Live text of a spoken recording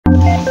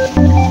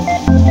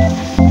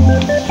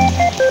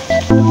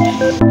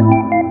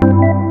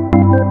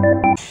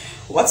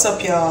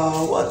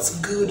What's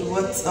good?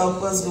 What's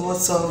up? What's good?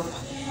 What's up?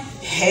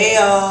 Hey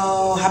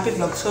y'all, happy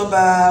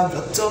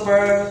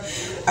Vlogtober.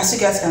 As you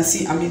guys can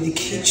see, I'm in the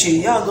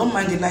kitchen. Y'all don't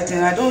mind the lighting.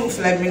 I don't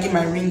feel like bringing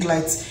my ring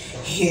lights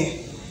here.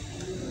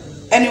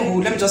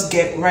 Anywho, let me just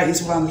get right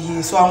into what I'm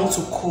here. So I want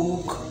to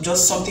cook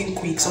just something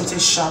quick, something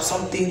sharp,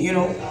 something, you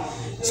know,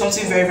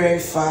 something very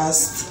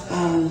fast.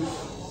 I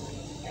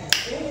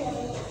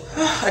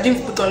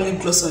didn't put on lip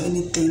gloss or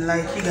anything.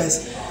 Like, you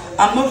guys,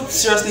 I'm not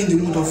seriously in the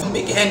mood of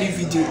making any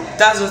video.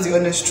 That's just the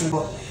honest truth.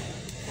 But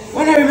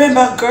when I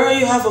remember, girl,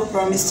 you have a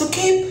promise to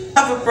keep.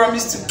 I have a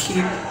promise to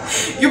keep.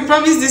 You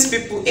promised these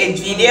people 8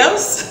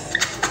 videos.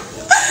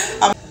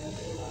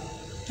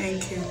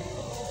 Thank you.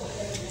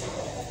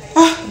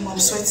 I'm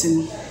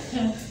sweating.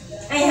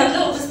 I have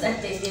not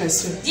started yet. I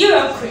see. Do you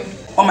have cream?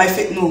 On my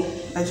face? No,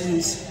 I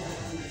didn't.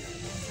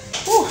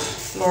 Oh,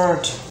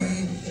 Lord.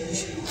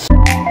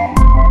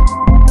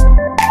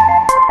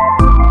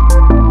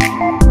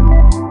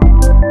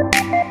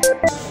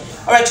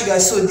 Alright, you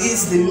guys, so this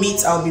is the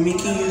meat I'll be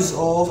making use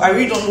of. I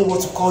really don't know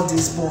what to call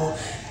this, but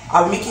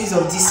I'll be making use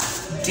of this.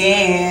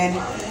 Then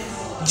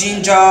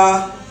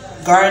ginger,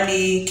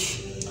 garlic,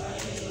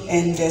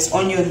 and there's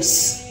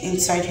onions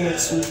inside here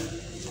too.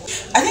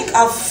 I think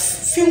I've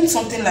filmed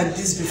something like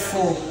this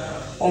before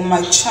on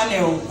my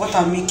channel, what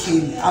I'm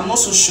making. I'm not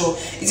so sure.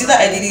 It's either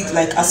I did it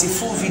like as a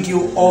full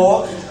video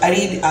or I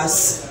did it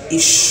as a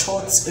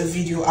short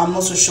video. I'm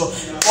not so sure.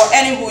 But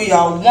anyway,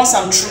 yeah, once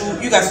I'm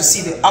through, you guys will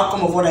see the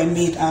outcome of what I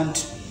made, and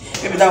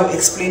maybe that will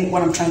explain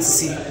what I'm trying to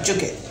say. Do you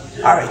get?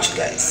 Alright, you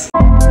guys.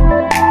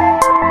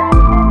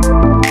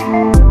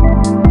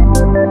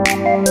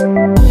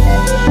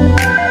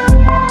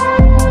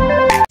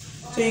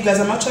 So you guys,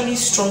 I'm actually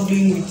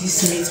struggling with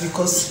this meat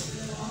because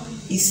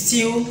it's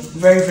still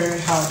very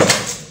hard.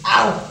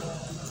 Ow!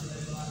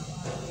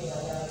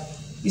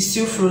 It's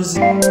still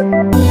frozen.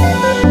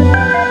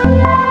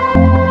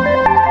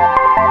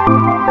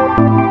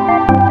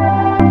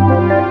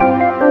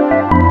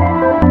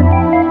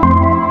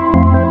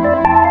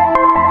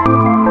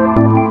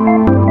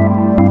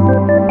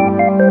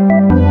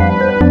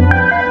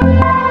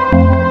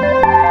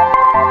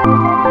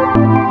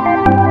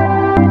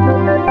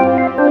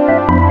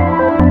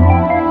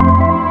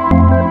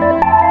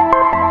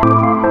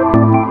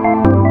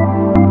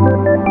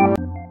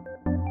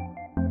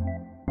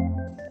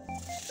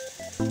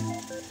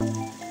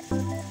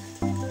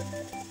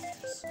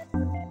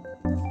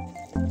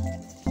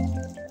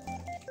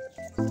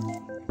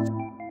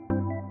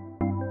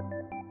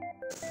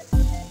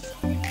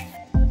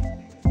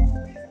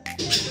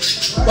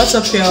 What's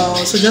up, y'all?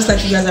 So just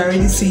like you guys are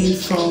already seen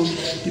from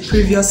the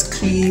previous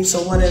clips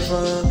or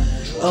whatever,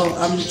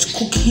 I'm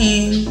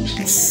cooking.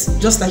 It's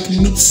just like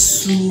meat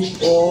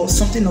soup or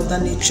something of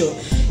that nature.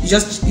 You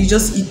just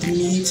eat the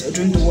meat,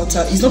 drink the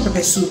water. It's not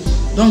pepper soup,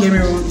 don't get me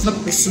wrong, it's not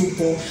pepper soup,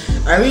 but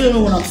I really don't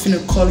know what I'm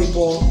finna call it,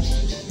 but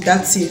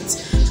that's it.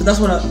 So that's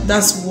what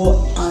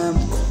I'm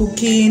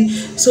cooking.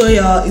 So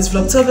yeah, it's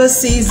Vlogtober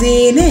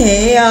season.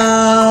 Hey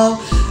y'all,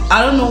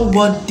 I don't know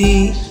what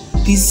day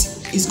this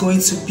is going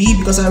to be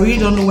because I really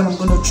don't know when I'm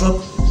going to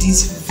drop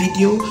this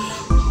video,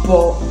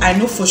 but I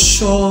know for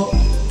sure,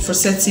 for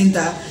certain,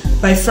 that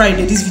by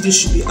Friday this video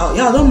should be out.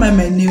 Yeah, I don't mind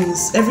my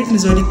nails, everything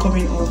is already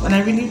coming off, and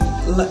I really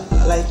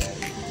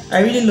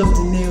I really love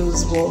the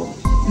nails, but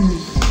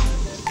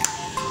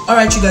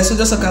alright, you guys, so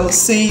just like I was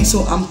saying,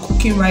 so I'm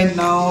cooking right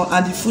now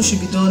and the food should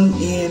be done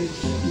in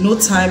no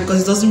time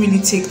because it doesn't really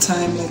take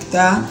time like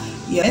that.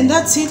 Yeah, and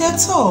that's it,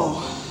 that's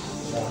all.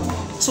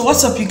 So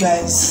what's up, you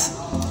guys?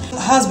 It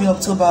has been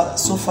October,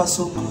 so far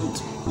so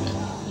good.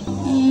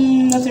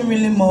 Nothing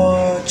really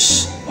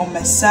much on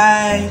my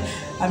side.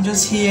 I'm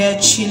just here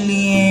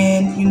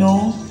chilling, you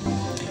know,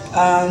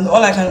 and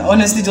all I can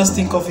honestly just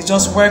think of is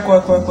just work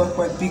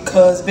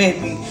because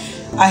baby,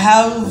 I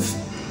have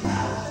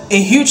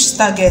a huge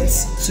target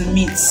to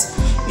meet.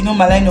 You know,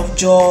 my line of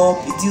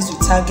job, it deals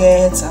with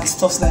targets and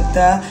stuff like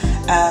that,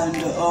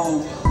 and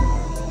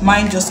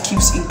mine just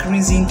keeps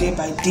increasing day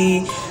by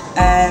day,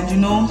 and you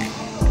know,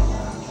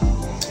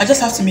 I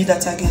just have to meet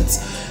that target,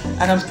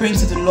 and I'm praying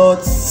to the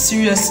Lord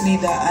seriously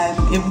that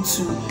I'm able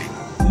to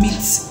meet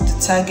the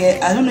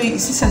target. I don't know, it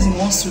seems like it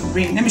wants to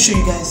rain. Let me show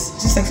you guys. It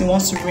seems like it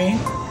wants to rain.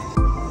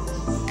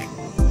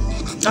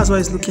 That's what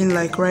it's looking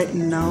like right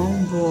now,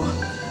 but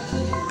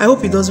I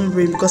hope it doesn't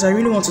rain because I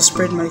really want to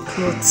spread my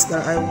clothes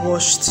that I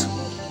washed,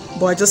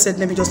 but I just said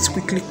let me just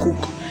quickly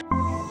cook.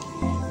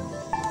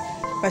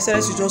 I said I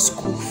should just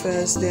cook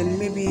first, then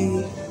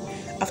maybe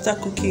after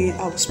cooking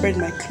I'll spread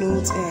my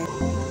clothes. And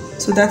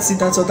so that's it,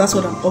 that's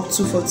what I'm up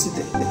to for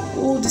today.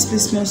 Oh, this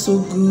place smells so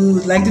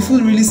good. Like, the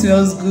food really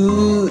smells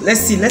good. Let's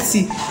see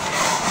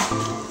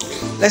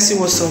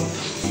what's up.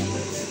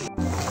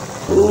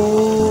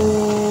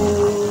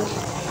 Oh,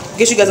 in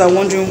case you guys are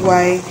wondering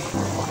why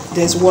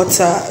there's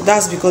water,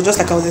 that's because, just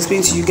like I was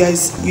explaining to you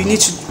guys, you need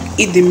to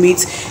eat the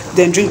meat,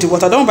 then drink the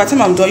water. Don't worry, by the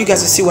time I'm done, you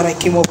guys will see what I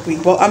came up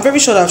with. But I'm very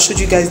sure that I've showed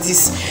you guys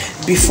this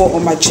before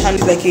on my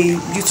channel, like a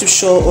YouTube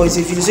short or it's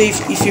a video. So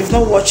if you've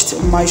not watched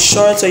my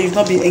shorts or you've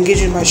not been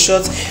engaged with my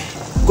shorts,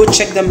 go go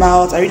check them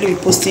out. I really be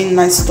posting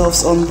nice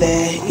stuffs on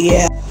there.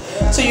 Yeah,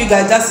 so you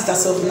guys, that's it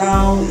as of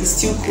now. It's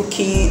still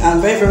cooking,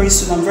 and very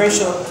soon I'm very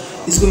sure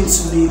it's going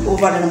to be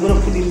over. Then I'm going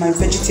to put in my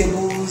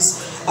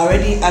vegetables. I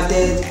already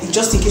added,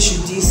 just in case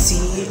you did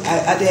see, I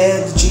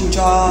added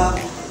ginger,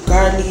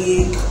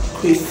 garlic,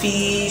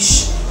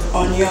 crayfish,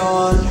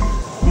 onion,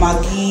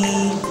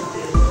 maggi,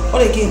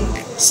 what again,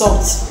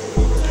 salt.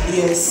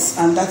 Yes,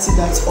 and that's it,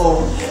 that's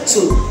all. So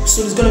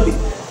it's gonna be,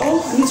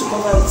 oh, I need to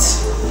cover it.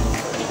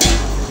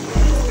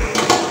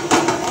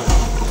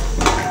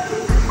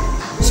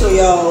 So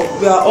yeah,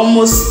 we are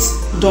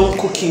almost done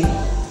cooking,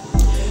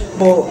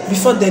 but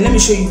before then, let me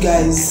show you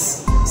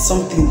guys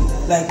something.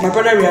 Like, my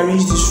brother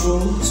rearranged this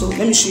room, so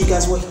let me show you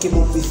guys what he came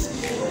up with.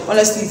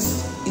 Honestly,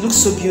 it looks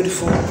so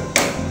beautiful.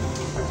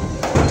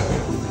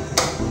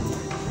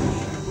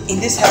 In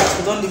this house,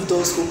 we don't leave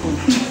doors open.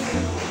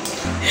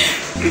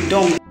 We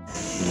don't.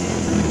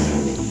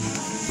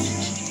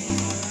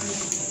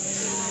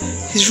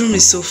 His room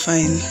is so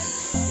fine.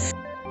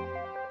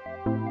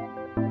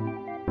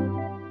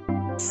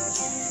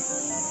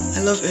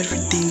 I love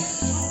everything.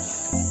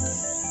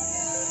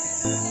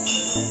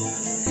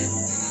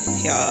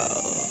 Yeah.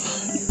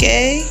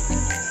 Okay.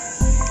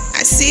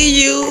 I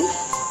see you.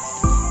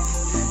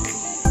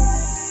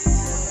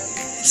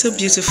 It's so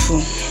beautiful.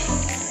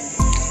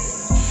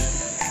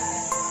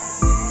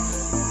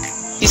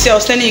 You see, I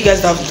was telling you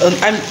guys that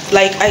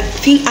I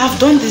think I've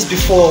done this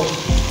before.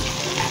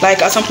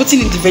 Like, as I'm putting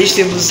in the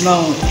vegetables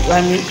now,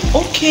 I mean,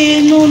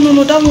 okay, no,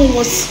 that one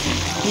was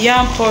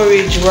yam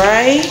porridge,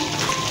 right?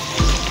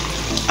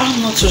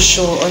 I'm not so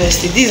sure,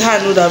 honestly. This is how I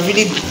know that I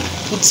really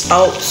puts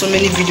out so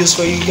many videos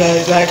for you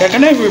guys. Like, I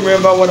cannot even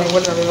remember what I've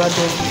ever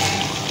done.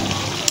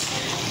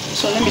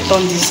 So let me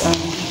turn this and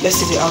let's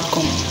see the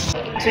outcome.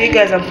 So you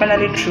guys, I'm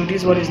finally through.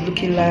 This is what it's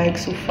looking like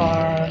so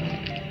far.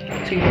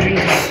 So you drink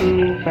the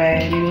soup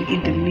and you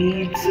eat the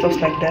meat, stuff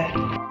like that.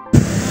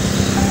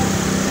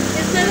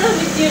 It's not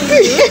with you.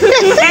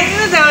 I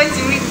know that I want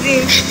to meet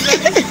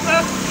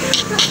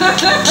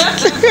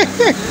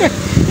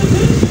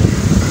you.